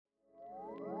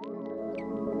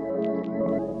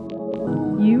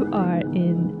are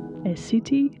in A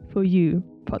City for You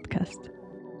podcast.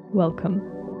 Welcome.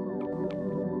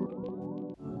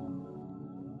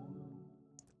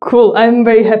 Cool. I'm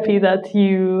very happy that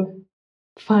we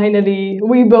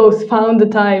both found the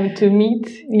time to meet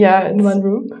in one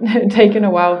room. Taken a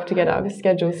while to get our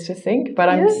schedules to sync, but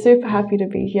I'm super happy to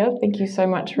be here. Thank you so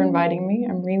much for inviting me.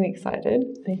 I'm really excited.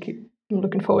 Thank you. I'm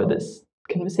looking forward to this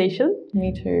conversation.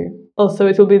 Me too. Also,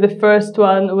 it will be the first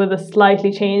one with a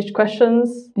slightly changed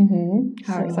questions.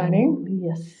 How exciting.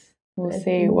 Yes. We'll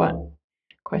see what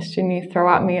question you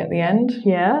throw at me at the end.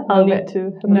 Yeah, I'll need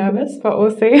to have nervous, but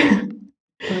we'll see.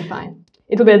 It'll be fine.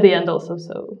 It'll be at the end also,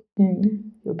 so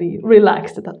you'll be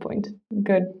relaxed at that point.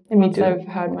 Good. And me too. I've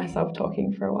heard myself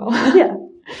talking for a while. Yeah.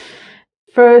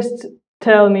 First,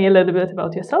 tell me a little bit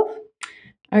about yourself.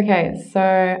 Okay,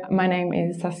 so my name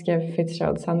is Saskia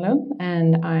Fitzgerald Sandlund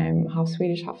and I'm half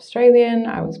Swedish, half Australian.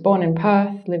 I was born in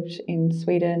Perth, lived in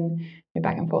Sweden, been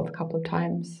back and forth a couple of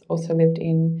times. Also lived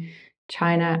in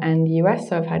China and the US,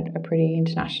 so I've had a pretty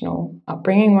international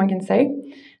upbringing, one can say.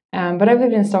 But I've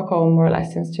lived in Stockholm more or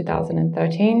less since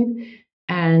 2013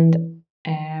 and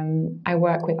I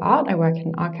work with art. I work in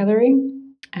an art gallery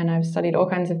and I've studied all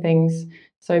kinds of things.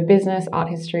 So business, art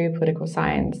history, political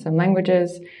science and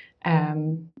languages.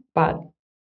 But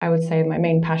I would say my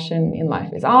main passion in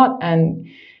life is art, and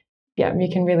you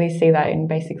can really see that in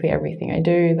basically everything I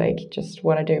do, like just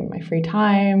what I do in my free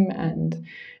time and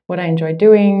what I enjoy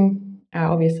doing,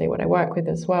 obviously what I work with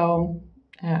as well.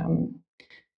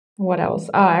 What else?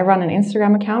 I run an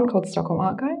Instagram account called Stockholm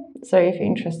Art Guide, so if you're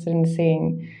interested in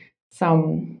seeing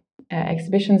some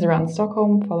exhibitions around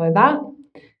Stockholm, follow that.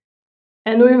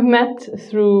 And we've met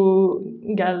through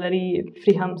Gallery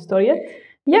Frihamnstorget.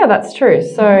 Yeah, that's true.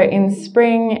 So in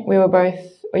spring,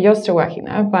 you're still working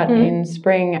there, but in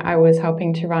spring I was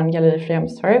helping to run Gallery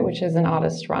Frihamnstorget, which is an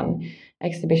artist-run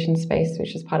exhibition space,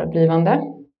 which is part of Blivande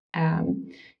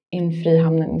in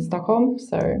Frihamnen in Stockholm.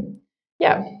 So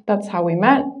yeah, that's how we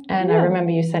met. And I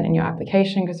remember you sent in your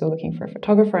application because we were looking for a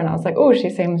photographer, and I was like, oh,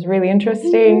 she seems really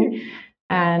interesting.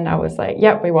 And I was like,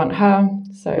 yep, we want her.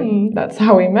 So that's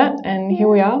how we met. And here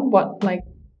we are,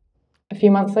 a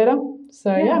few months later.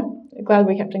 So glad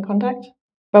we kept in contact.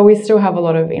 But we still have a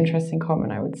lot of interests in common,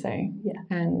 I would say. Yeah.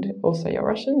 And also you're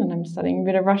Russian and I'm studying a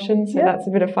bit of Russian, so that's a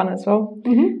bit of fun as well.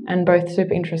 And both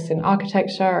super interested in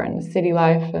architecture and city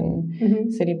life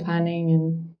and city planning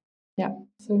and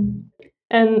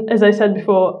And as I said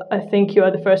before, I think you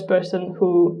are the first person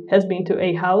who has been to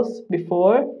a house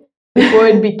before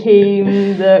it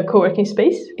became the co-working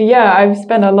space. Yeah, I've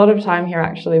spent a lot of time here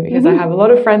actually because I have a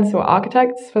lot of friends who are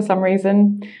architects for some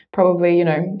reason, probably,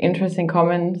 interests in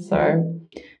common. So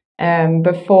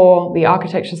before the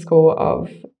architecture school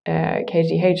of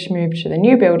KGH moved to the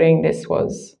new building, this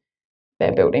was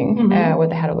their building where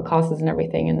they had all the classes and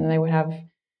everything, and then they would have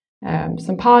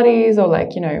some parties or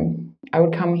I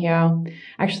would come here.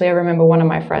 Actually, I remember one of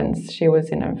my friends, she was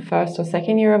in her first or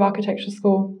second year of architecture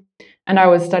school. And I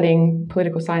was studying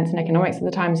political science and economics at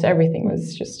the time, so everything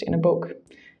was just in a book.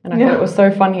 And I thought it was so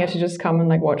fun here to just come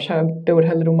and watch her build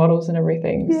her little models and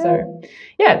everything. Yeah. So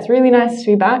it's really nice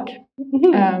to be back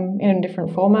in a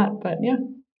different format, but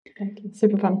thank you.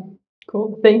 Super fun.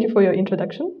 Cool. Thank you for your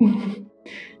introduction.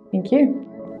 Thank you.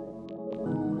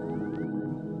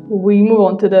 We move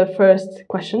on to the first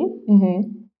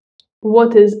question.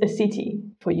 What is a city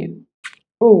for you?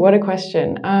 Oh, what a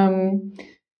question.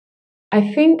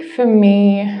 I think for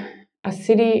me, a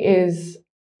city is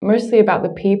mostly about the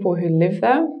people who live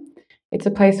there. It's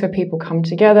a place where people come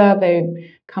together. They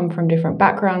come from different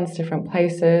backgrounds, different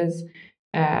places,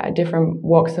 different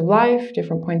walks of life,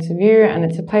 different points of view. And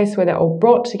it's a place where they're all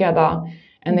brought together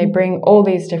and they bring all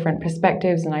these different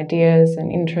perspectives and ideas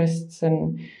and interests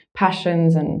and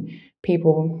passions, and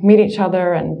people meet each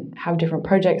other and have different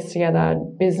projects together.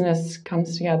 Business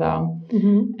comes together.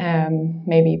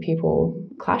 Maybe people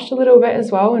clash a little bit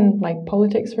as well in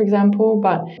politics, for example.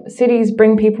 But cities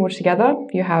bring people together.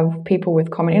 You have people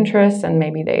with common interests and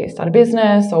maybe they start a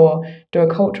business or do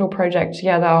a cultural project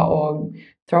together or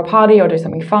throw a party or do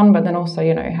something fun. But then also,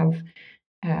 have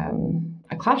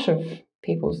a clash of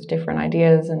people's different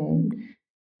ideas and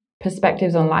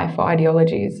perspectives on life or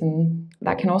ideologies, and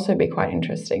that can also be quite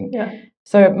interesting. Yeah.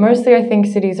 So mostly I think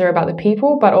cities are about the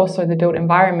people, but also the built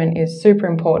environment is super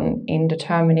important in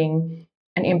determining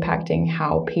and impacting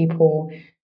how people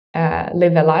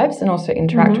live their lives and also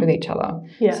interact with each other.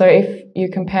 Yeah. So if you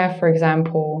compare, for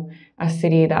example, a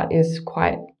city that is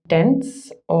quite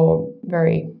dense or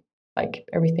very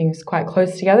everything's quite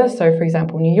close together. So for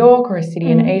example, New York or a city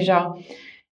in Asia,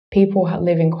 people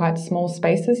live in quite small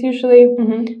spaces usually,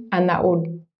 and that would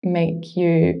make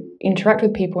you interact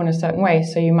with people in a certain way.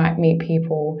 So you might meet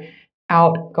people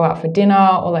go out for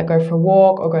dinner, or like go for a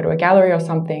walk, or go to a gallery or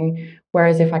something.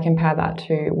 Whereas if I compare that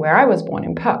to where I was born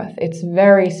in Perth, it's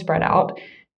very spread out.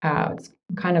 It's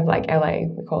kind of like LA,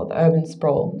 we call it the urban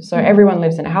sprawl. So everyone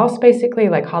lives in a house basically,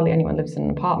 like hardly anyone lives in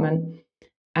an apartment.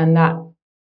 And that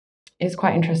is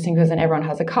quite interesting because then everyone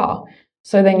has a car.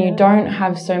 So then you don't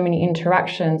have so many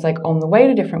interactions like on the way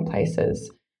to different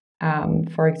places.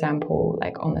 For example,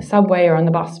 like on the subway or on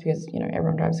the bus, because, you know,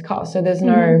 everyone drives a car. So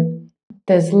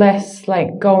there's less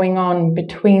like going on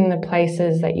between the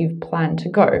places that you've planned to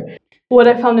go. What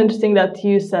I found interesting that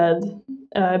you said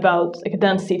about like a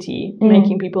dense city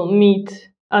making people meet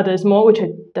others more, which I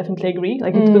definitely agree.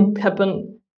 Like it could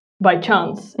happen by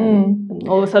chance, and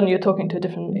all of a sudden you're talking to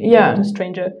a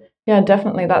stranger. Yeah,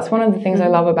 definitely. That's one of the things I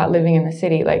love about living in the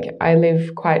city. Like I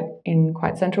live quite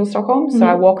central Stockholm, so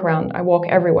I walk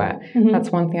everywhere. That's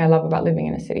one thing I love about living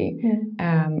in a city.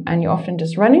 And you often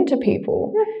just run into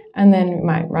people, and then you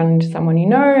might run into someone you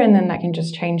know, and then that can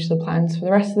just change the plans for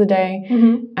the rest of the day.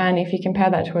 And if you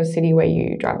compare that to a city where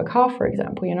you drive a car, for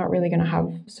example, you're not really going to have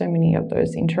so many of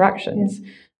those interactions.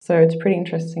 So it's pretty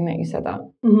interesting that you said that.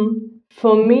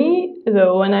 For me,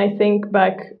 though, when I think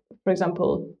back, for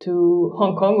example, to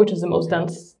Hong Kong, which is the most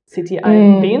dense city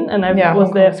I've been, and I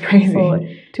was there for like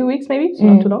 2 weeks maybe, so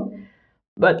not too long.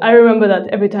 But I remember that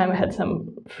every time I had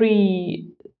some free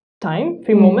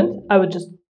moment, I would just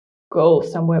go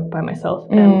somewhere by myself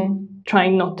and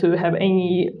trying not to have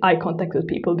any eye contact with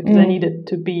people because I needed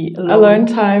to be alone. Alone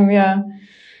time,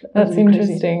 That's really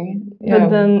interesting. But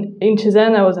then in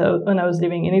Cesena, when I was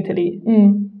living in Italy,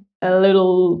 a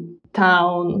little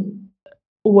town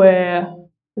where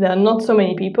there are not so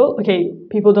many people. Okay,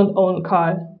 people don't own a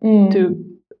car to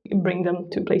bring them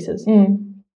to places.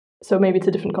 So maybe it's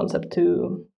a different concept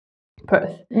to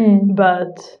Perth.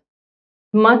 But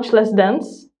much less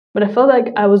dense. But I felt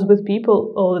like I was with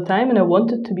people all the time and I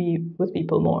wanted to be with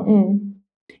people more.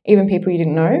 Even people you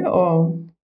didn't know, or?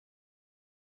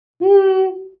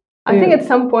 I think at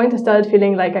some point I started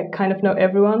feeling like I kind of know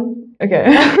everyone. Okay.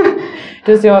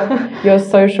 Just your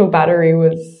social battery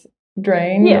was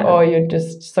drained, or your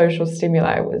just social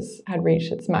stimuli had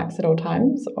reached its max at all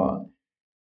times, or?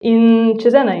 In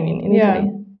Cesena, I mean, in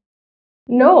Italy.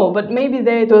 No, but maybe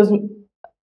there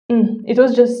it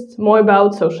was just more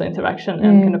about social interaction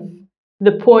and kind of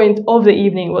the point of the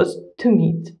evening was to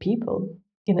meet people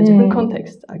in a different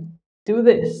context. I do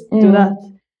this, do that.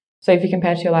 So if you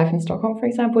compare to your life in Stockholm, for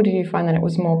example, did you find that it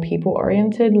was more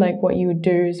people-oriented? Like what you would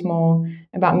do is more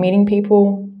about meeting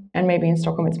people, and maybe in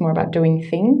Stockholm it's more about doing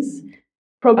things?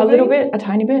 Probably. A little bit, a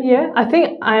tiny bit? Yeah, I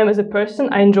think I am as a person,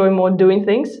 I enjoy more doing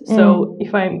things. So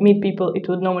if I meet people, it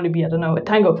would normally be, I don't know, a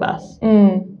tango class.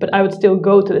 But I would still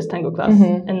go to this tango class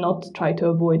and not try to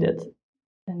avoid it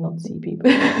and not see people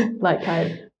like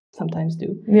I sometimes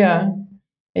do. Yeah.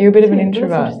 You're a bit of an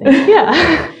introvert.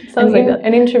 Yeah, sounds like that.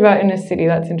 An introvert in a city,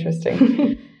 that's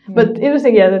interesting. But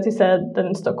interesting, that you said that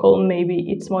in Stockholm, maybe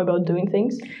it's more about doing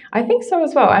things. I think so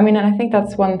as well. I mean, and I think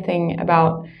that's one thing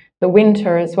about the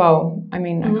winter as well. I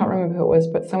mean, I can't remember who it was,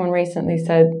 but someone recently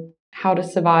said how to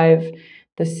survive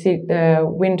the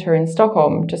winter in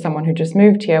Stockholm to someone who just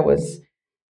moved here was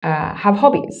have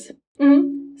hobbies.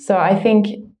 So I think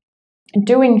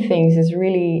doing things is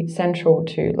really central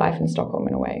to life in Stockholm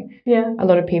in a way. Yeah. A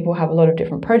lot of people have a lot of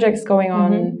different projects going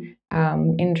on,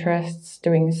 interests,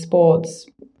 doing sports,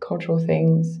 cultural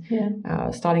things,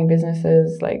 starting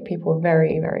businesses. Like people are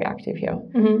very, very active here.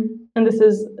 And this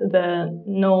is the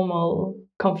normal,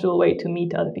 comfortable way to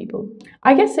meet other people.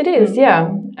 I guess it is, yeah.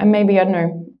 And maybe, I don't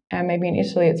know, maybe in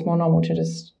Italy it's more normal to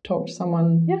just talk to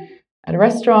someone at a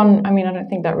restaurant. I mean, I don't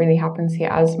think that really happens here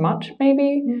as much,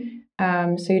 maybe.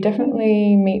 So you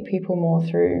definitely meet people more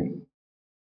through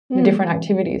the different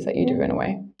activities that you do in a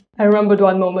way. I remembered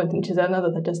one moment in Cesena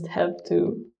that I just have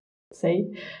to say.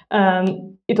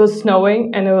 It was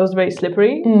snowing and it was very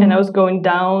slippery, and I was going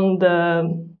down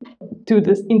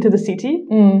into the city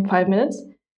 5 minutes,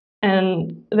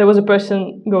 and there was a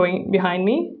person going behind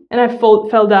me, and I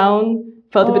fell down,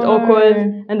 felt a bit awkward,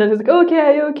 and then he was like, "Okay,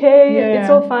 are you okay? It's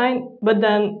all fine." But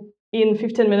then in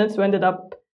 15 minutes we ended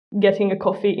up getting a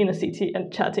coffee in a city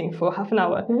and chatting for half an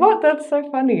hour. What? That's so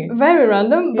funny. Very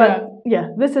random, but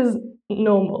this is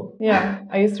normal. Yeah.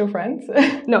 Are you still friends?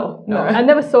 No. I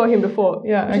never saw him before,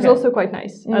 which is also quite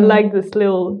nice. I like this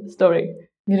little story.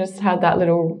 You just had that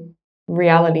little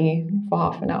reality for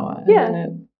half an hour, and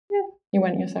then you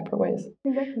went your separate ways.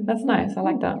 Exactly. That's nice. I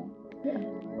like that. Yeah.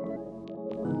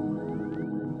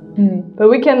 But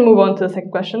we can move on to the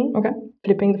second question. Okay.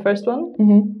 Flipping the first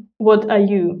one. What are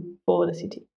you for the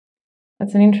city?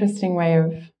 That's an interesting way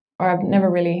or I've never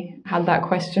really had that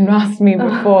question asked me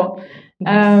before.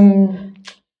 Nice.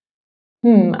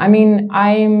 I mean,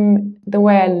 the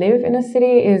way I live in a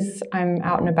city is I'm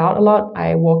out and about a lot.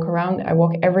 I walk around, I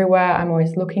walk everywhere. I'm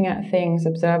always looking at things,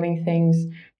 observing things,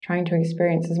 trying to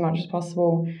experience as much as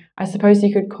possible. I suppose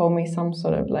you could call me some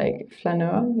sort of like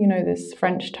flaneur, you know, this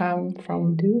French term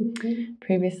from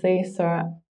previously. So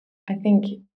I think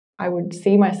I would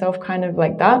see myself kind of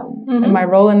like that in my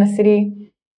role in the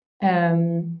city.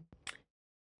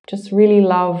 Just really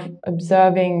love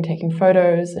observing, taking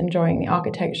photos, enjoying the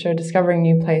architecture, discovering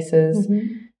new places.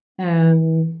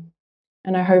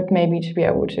 And I hope maybe to be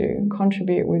able to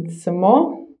contribute with some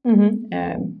more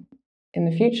in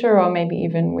the future, or maybe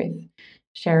even with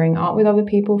sharing art with other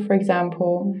people, for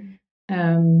example.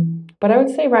 But I would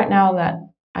say right now that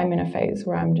I'm in a phase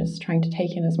where I'm just trying to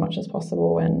take in as much as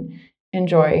possible and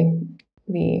enjoy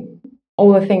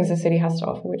all the things the city has to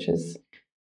offer, which is,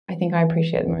 I think I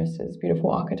appreciate the most, is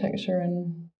beautiful architecture,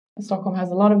 and Stockholm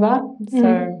has a lot of that.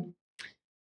 So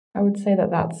I would say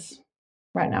that that's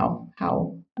right now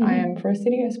how I am for a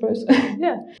city, I suppose.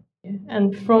 Yeah.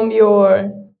 And from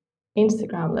your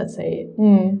Instagram, let's say,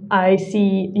 I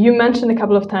see you mentioned a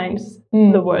couple of times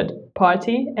the word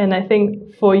party, and I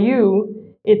think for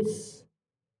you it's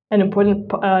an important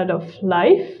part of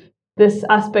life, this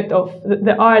aspect of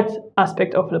the art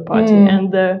aspect of the party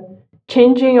and the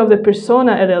changing of the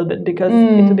persona a little bit, because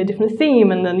it will be a different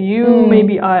theme, and then you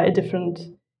maybe are a different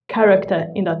character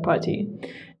in that party.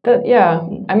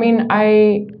 I mean,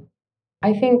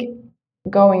 I think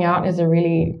going out is a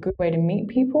really good way to meet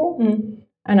people.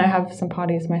 And I have some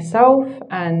parties myself,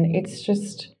 and it's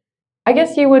just, I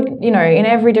guess you would, you know, in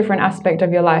every different aspect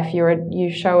of your life,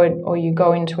 you show it, or you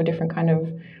go into a different kind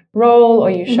of role,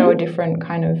 or you show a different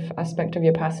kind of aspect of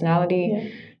your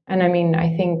personality. And I mean,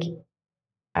 I think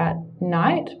at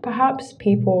night, perhaps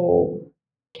people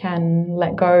can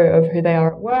let go of who they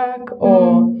are at work,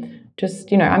 or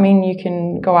just, you know, I mean, you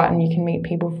can go out and you can meet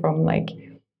people from like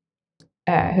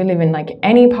who live in like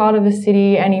any part of the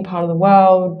city, any part of the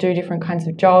world, do different kinds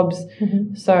of jobs.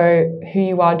 So who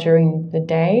you are during the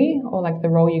day, or like the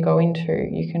role you go into,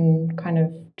 you can kind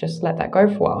of just let that go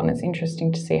for a while. And it's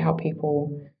interesting to see how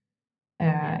people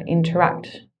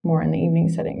interact more in the evening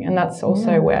setting. And that's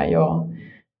also where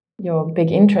your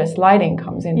big interest, lighting,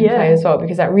 comes into play as well,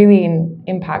 because that really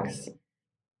impacts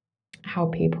how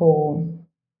people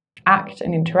act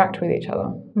and interact with each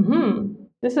other.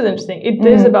 This is interesting. It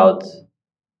is about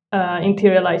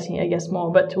interior lighting, I guess,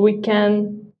 more, but we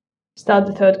can start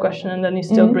the third question and then you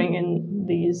still bring in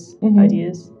these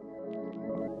ideas.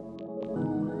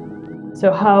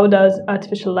 So how does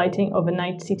artificial lighting of a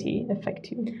night city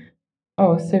affect you?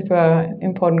 Oh, super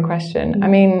important question. I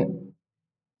mean,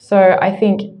 so I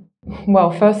think,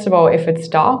 well, first of all, if it's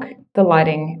dark, the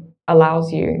lighting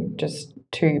allows you just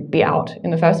to be out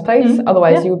in the first place.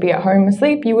 Otherwise, you would be at home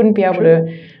asleep. You wouldn't be able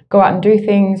to go out and do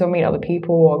things or meet other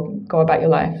people or go about your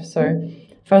life. So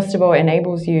first of all, it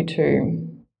enables you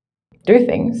to do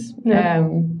things.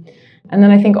 And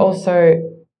then I think also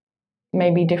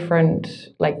maybe different,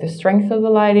 like the strength of the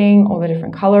lighting or the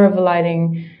different color of the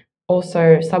lighting,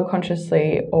 also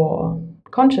subconsciously or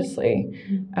consciously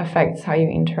affects how you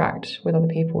interact with other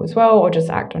people as well, or just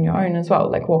act on your own as well,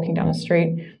 like walking down a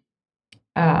street.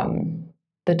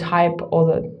 The type or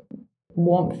the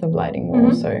warmth of lighting will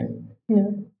also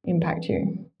impact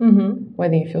you,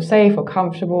 whether you feel safe or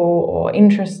comfortable or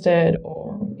interested,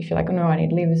 or if you're like, oh no, I need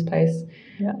to leave this place.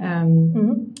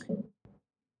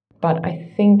 But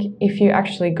I think if you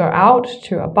actually go out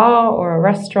to a bar or a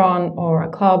restaurant or a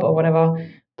club or whatever,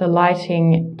 the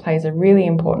lighting plays a really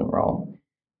important role.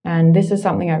 And this is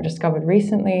something I've discovered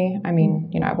recently. I mean,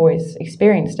 you know, I've always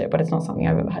experienced it, but it's not something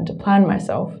I've ever had to plan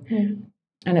myself.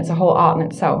 And it's a whole art in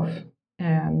itself.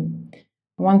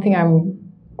 One thing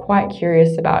I'm quite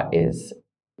curious about is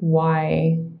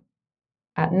why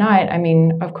at night, I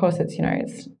mean, of course it's, you know,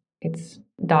 it's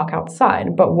dark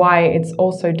outside, but why it's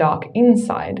also dark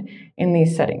inside in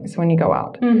these settings when you go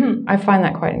out. I find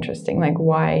that quite interesting. Like,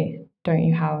 why don't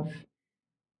you have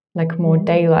like more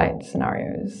daylight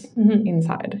scenarios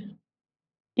inside?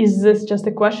 Is this just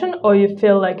a question, or you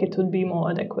feel like it would be more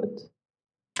adequate?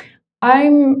 I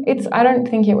don't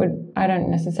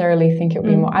necessarily think it would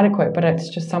be more adequate, but it's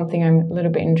just something I'm a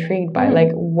little bit intrigued by.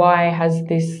 Like, why has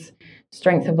this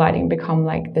strength of lighting become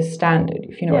like the standard,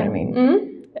 if you know what I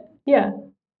mean? Yeah,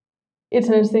 it's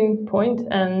an interesting point.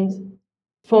 And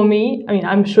for me, I mean,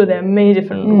 I'm sure there are many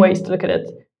different ways to look at it.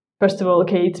 first of all,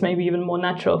 okay, it's maybe even more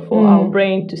natural for our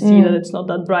brain to see that it's not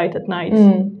that bright at night.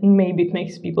 Maybe it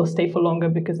makes people stay for longer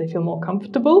because they feel more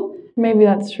comfortable. Maybe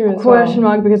that's true as Question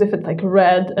well. mark, because if it's like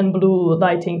red and blue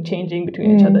lighting changing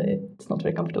between each other, it's not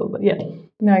very comfortable. But yeah.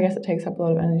 No, I guess it takes up a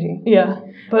lot of energy. Yeah,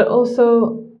 but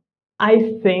also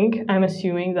I'm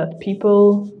assuming that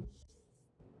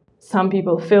some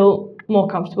people feel more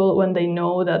comfortable when they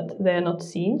know that they're not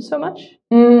seen so much.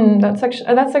 That's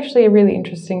actually a really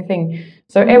interesting thing.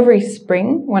 So every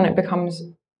spring, when it becomes,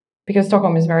 because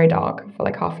Stockholm is very dark for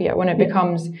like half a year, when it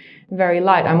becomes very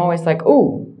light, I'm always like,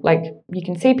 oh, like you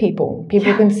can see people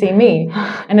can see me.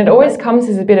 And it always comes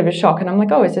as a bit of a shock. And I'm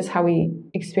like, oh, is this how we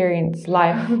experience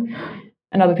life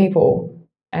and other people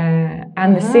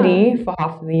and the city for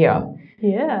half of the year?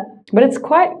 Yeah. But it's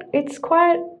quite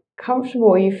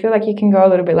comfortable. You feel like you can go a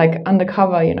little bit like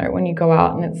undercover, you know, when you go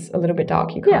out and it's a little bit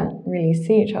dark, you can't really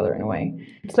see each other in a way.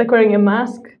 It's like wearing a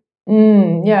mask.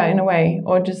 Yeah, in a way.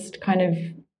 Or just kind of,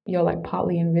 you're like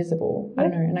partly invisible. I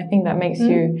don't know. And I think that makes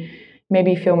you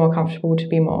maybe feel more comfortable to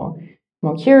be more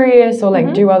curious, or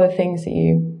like do other things that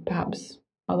you perhaps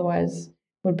otherwise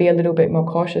would be a little bit more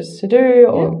cautious to do.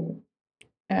 Or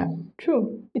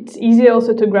True. It's easier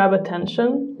also to grab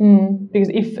attention, because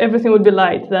if everything would be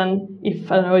light, then if,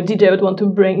 I don't know, a DJ would want to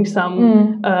bring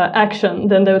some action,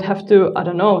 then they would have to, I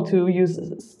don't know, to use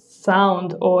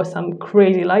sound or some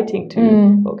crazy lighting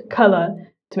or color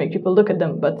to make people look at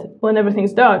them. But when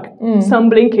everything's dark, some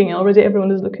blinking and already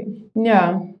everyone is looking.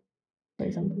 Yeah. For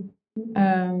example.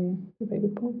 A very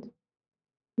good point.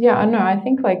 Yeah, I know. I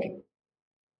think like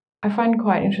I find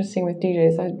quite interesting with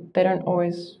DJs. They don't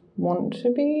always want to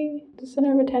be the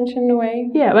center of attention in a way.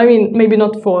 Yeah, I mean, maybe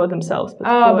not for themselves, but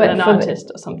for an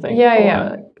artist or something.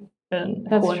 Yeah.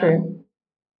 That's corner. true.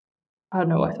 I don't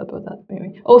know why I thought about that.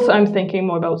 Anyway, also I'm thinking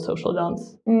more about social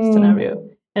dance scenario,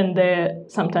 and there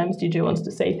sometimes DJ wants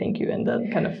to say thank you, and then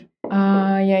kind of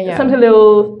something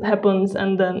little happens,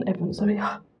 and then everyone's like,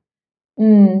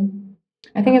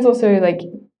 I think it's also like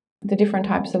the different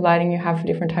types of lighting you have for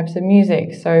different types of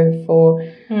music. So for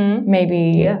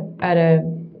maybe at a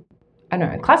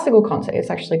classical concert, it's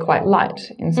actually quite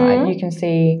light inside. You can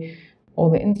see all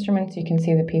the instruments, you can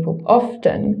see the people,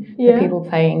 often the people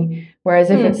playing.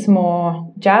 Whereas if it's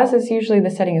more jazz, it's usually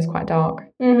the setting is quite dark.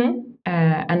 And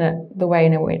the way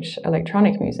in which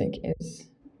electronic music is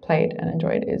played and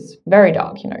enjoyed is very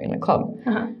dark, you know, in a club.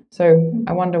 So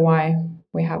I wonder why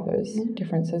we have those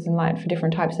differences in light for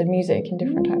different types of music and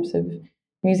different types of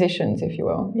musicians, if you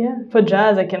will. Yeah. For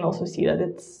jazz, I can also see that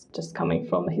it's just coming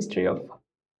from a history of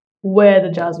where the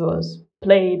jazz was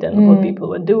played and what people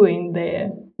were doing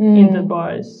there in the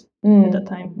bars at that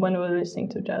time when we were listening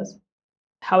to jazz.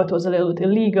 How it was a little bit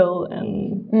illegal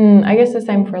and... I guess the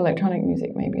same for electronic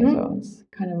music maybe as well. It's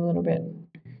kind of a little bit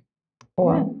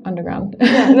underground.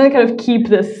 And then kind of keep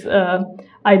this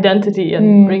identity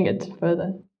and bring it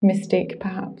further. Mystique,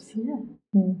 perhaps. Yeah.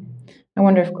 I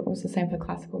wonder if it was the same for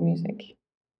classical music.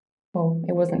 Well,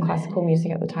 it wasn't classical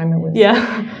music at the time it was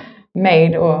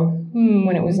made or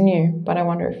when it was new, but I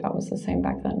wonder if that was the same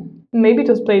back then. Maybe it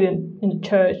was played in a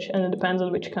church, and it depends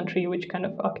on which country, which kind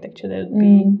of architecture there would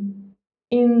be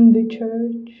in the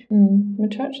church. The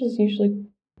churches usually,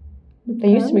 they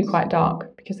used to be quite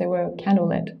dark because they were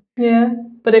candlelit. Yeah,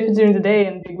 but if it's during the day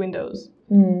and big windows,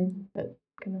 that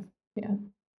kind of,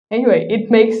 Anyway, it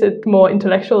makes it more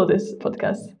intellectual, this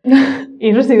podcast.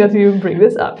 Interesting that you bring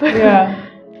this up. Yeah.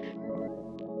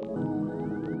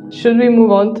 Should we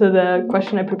move on to the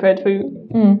question I prepared for you?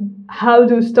 How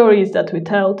do stories that we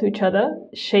tell to each other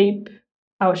shape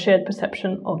our shared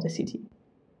perception of the city?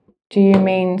 Do you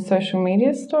mean social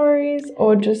media stories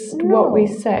or just what we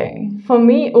say? For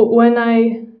me,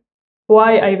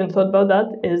 why I even thought about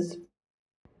that is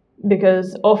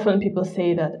because often people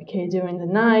say that, okay, during the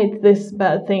night, this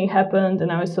bad thing happened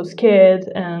and I was so scared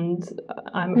and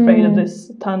I'm afraid of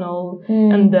this tunnel.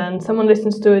 And then someone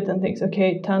listens to it and thinks,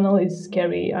 okay, tunnel is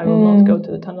scary. I will not go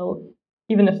to the tunnel,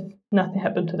 even if nothing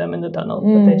happened to them in the tunnel,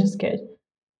 but they're just scared.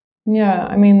 Yeah,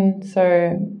 I mean,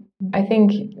 so I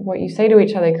think what you say to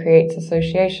each other creates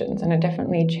associations, and it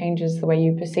definitely changes the way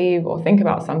you perceive or think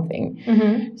about something.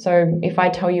 So if I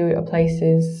tell you a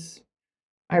place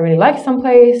I really like some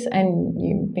place and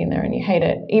you've been there and you hate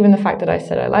it, even the fact that I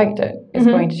said I liked it is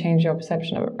going to change your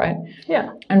perception of it, right?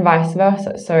 Yeah. And vice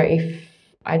versa. So if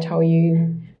I tell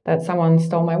you that someone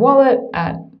stole my wallet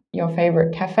at your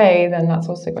favorite cafe, then that's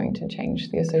also going to change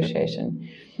the association.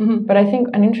 But I think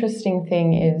an interesting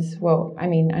thing is, well, I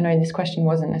mean, I know this question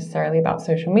wasn't necessarily about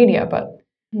social media, but...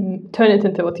 Turn it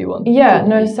into what you want. Yeah,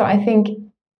 no, so I think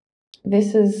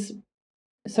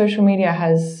social media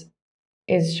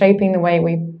is shaping the way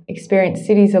we experience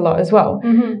cities a lot as well.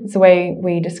 It's the way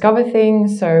we discover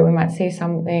things. So we might see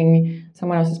something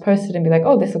someone else has posted and be like,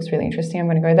 oh, this looks really interesting, I'm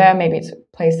going to go there. Maybe it's a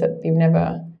place that you've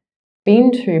never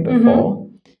been to before.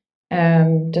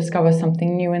 Discover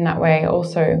something new in that way.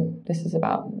 Also, this is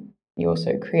about, you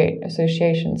also create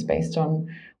associations based on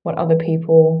what other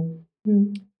people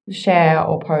share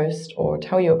or post or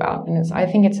tell you about. And I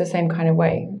think it's the same kind of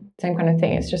way, same kind of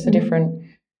thing. It's just a different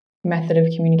method of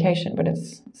communication, but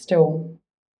it's still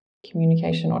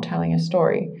communication or telling a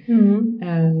story.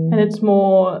 And it's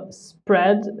more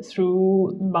spread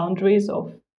through boundaries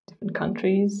of different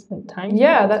countries and times.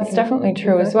 Yeah, that's definitely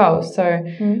true as well. So,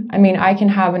 I mean, I can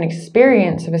have an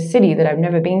experience of a city that I've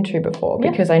never been to before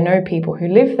because I know people who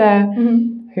live there,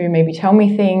 who maybe tell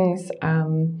me things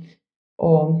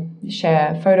or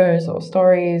share photos or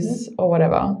stories or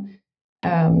whatever.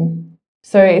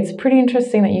 So it's pretty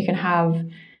interesting that you can have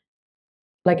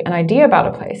like an idea about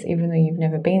a place even though you've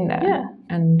never been there. Yeah.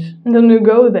 And then you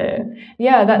go there.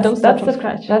 Yeah, that's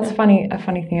scratch. That's a funny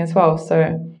thing as well.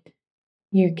 So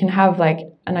you can have like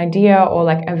an idea or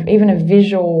like even a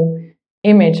visual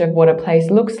image of what a place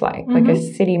looks like a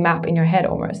city map in your head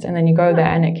almost. And then you go there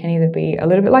and it can either be a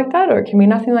little bit like that or it can be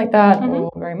nothing like that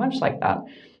or very much like that.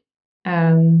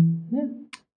 And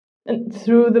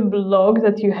through the blog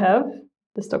that you have,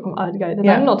 the Stockholm Art Guide, that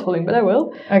I'm not following, but I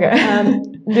will. Okay.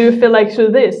 Do you feel like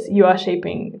through this you are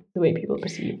shaping the way people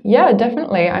perceive? Yeah,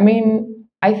 definitely. I mean,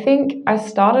 I think I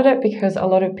started it because a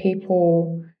lot of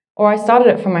people, or I started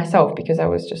it for myself because I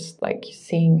was just like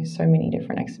seeing so many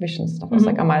different exhibitions and stuff. I was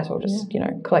like, I might as well just,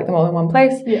 collect them all in one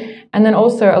place. Yeah. And then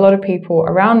also a lot of people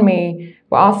around me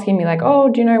were asking me like, oh,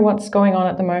 do you know what's going on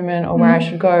at the moment or where I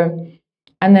should go?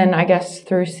 And then I guess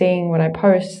through seeing what I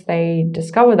post, they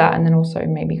discover that and then also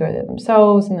maybe go there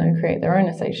themselves and then create their own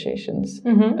associations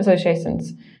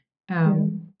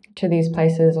to these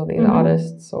places or these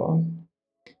artists or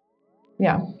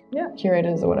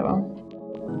curators or whatever.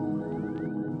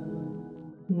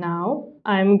 Now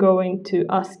I'm going to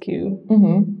ask you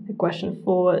a question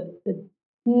for the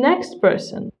next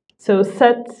person. So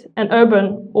set an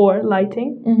urban or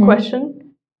lighting question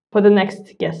for the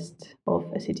next guest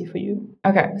of A City for You.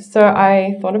 Okay, so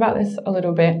I thought about this a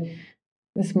little bit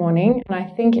this morning, and I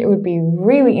think it would be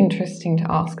really interesting to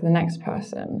ask the next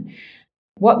person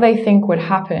what they think would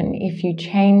happen if you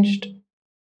changed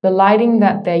the lighting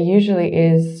that there usually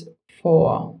is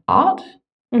for art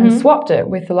and swapped it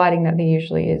with the lighting that there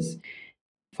usually is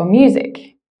for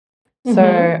music.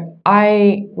 So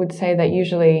I would say that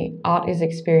usually art is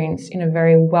experienced in a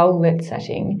very well-lit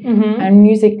setting and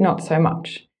music not so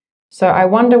much. So I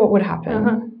wonder what would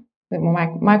happen.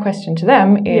 My question to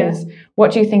them is,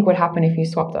 what do you think would happen if you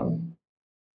swap them?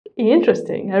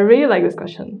 Interesting. I really like this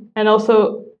question. And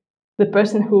also the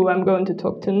person who I'm going to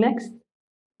talk to next,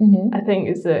 I think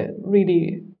is a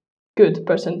really good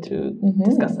person to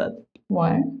discuss that.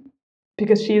 Why?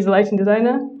 Because she's a lighting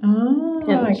designer. Oh,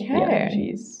 and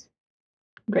she's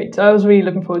great. So I was really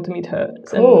looking forward to meet her.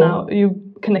 Cool. And now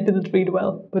you connected it really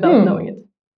well without knowing it.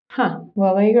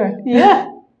 Well, there you go. Yeah.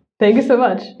 Thank you so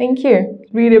much. Thank you.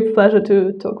 Really a pleasure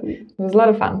to talk with you. It was a lot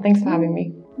of fun. Thanks for having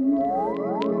me.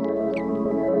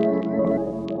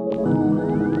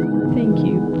 Thank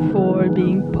you for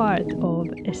being part of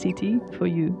A City for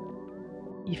You.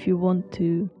 If you want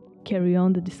to carry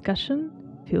on the discussion,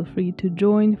 feel free to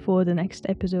join for the next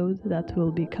episode that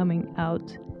will be coming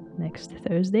out next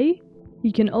Thursday.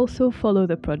 You can also follow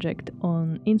the project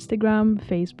on Instagram,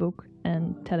 Facebook,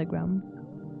 and Telegram.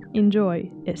 Enjoy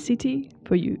A City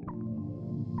for You.